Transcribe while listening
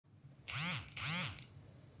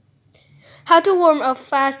How to warm up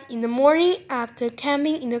fast in the morning after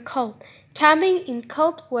camping in the cold. Camping in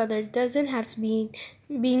cold weather doesn't have to be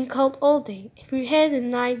being cold all day. Prepare the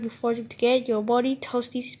night before to get your body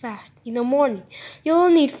toasty fast. In the morning, you will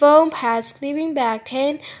need foam pads, sleeping bag,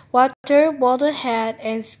 tent, water, bottle hat,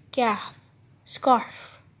 and scarf.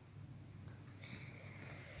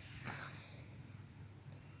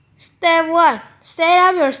 Step 1. Set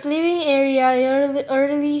up your sleeping area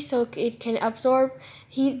early so it can absorb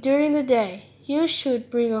heat during the day. You should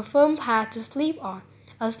bring a foam pad to sleep on,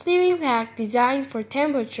 a sleeping bag designed for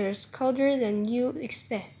temperatures colder than you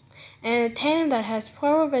expect, and a tent that has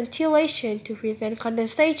proper ventilation to prevent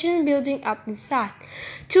condensation building up inside.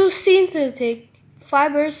 Choose synthetic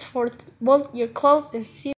fibers for both your clothes and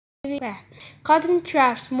sleeping bag. Cotton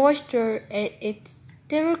traps moisture and it's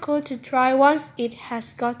difficult to dry once it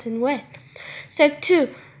has gotten wet. Step 2.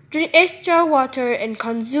 Drink extra water and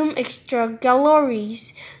consume extra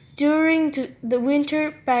calories during the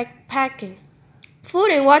winter backpacking.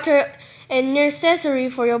 Food and water are necessary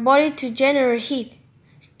for your body to generate heat.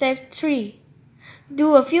 Step 3.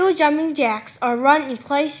 Do a few jumping jacks or run in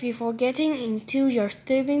place before getting into your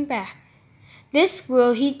sleeping bag. This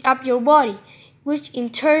will heat up your body, which in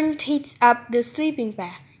turn heats up the sleeping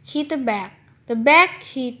bag. Heat the bag. The bag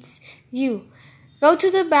heats you. Go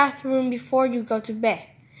to the bathroom before you go to bed.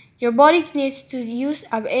 Your body needs to use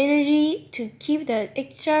up energy to keep the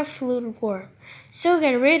extra fluid warm, so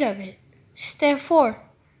get rid of it. Step 4.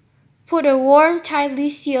 Put a warm,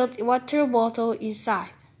 tightly sealed water bottle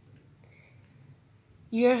inside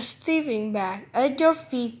your sleeping bag at your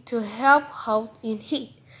feet to help hold in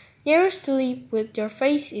heat. Never sleep with your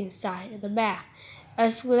face inside the bag,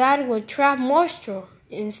 as that will trap moisture.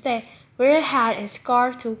 Instead, wear a hat and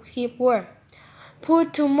scarf to keep warm.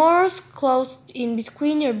 Put tomorrow's clothes in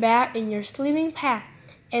between your bag and your sleeping bag,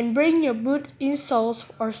 and bring your boot insoles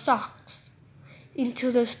or socks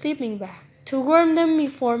into the sleeping bag to warm them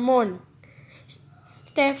before morning.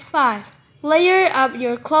 Step 5. Layer up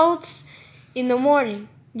your clothes in the morning.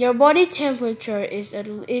 Your body temperature is at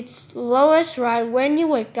its lowest right when you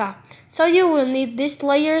wake up, so you will need these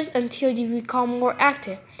layers until you become more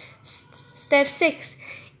active. Step 6.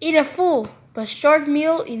 Eat a full but short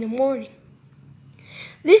meal in the morning.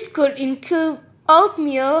 This could include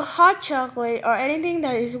oatmeal, hot chocolate, or anything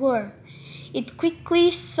that is warm. Eat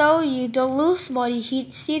quickly so you don't lose body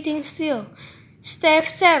heat sitting still. Step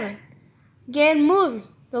 7. Get moving.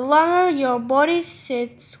 The longer your body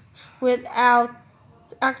sits without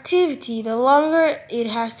activity, the longer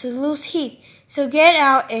it has to lose heat. So get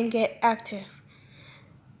out and get active.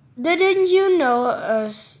 Didn't you know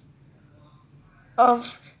as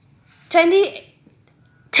of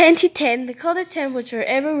 2010, the coldest temperature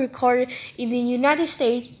ever recorded in the United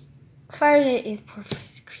States, Fahrenheit in 4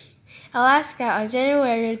 degrees, Alaska on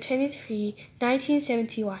January 23,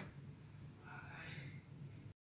 1971.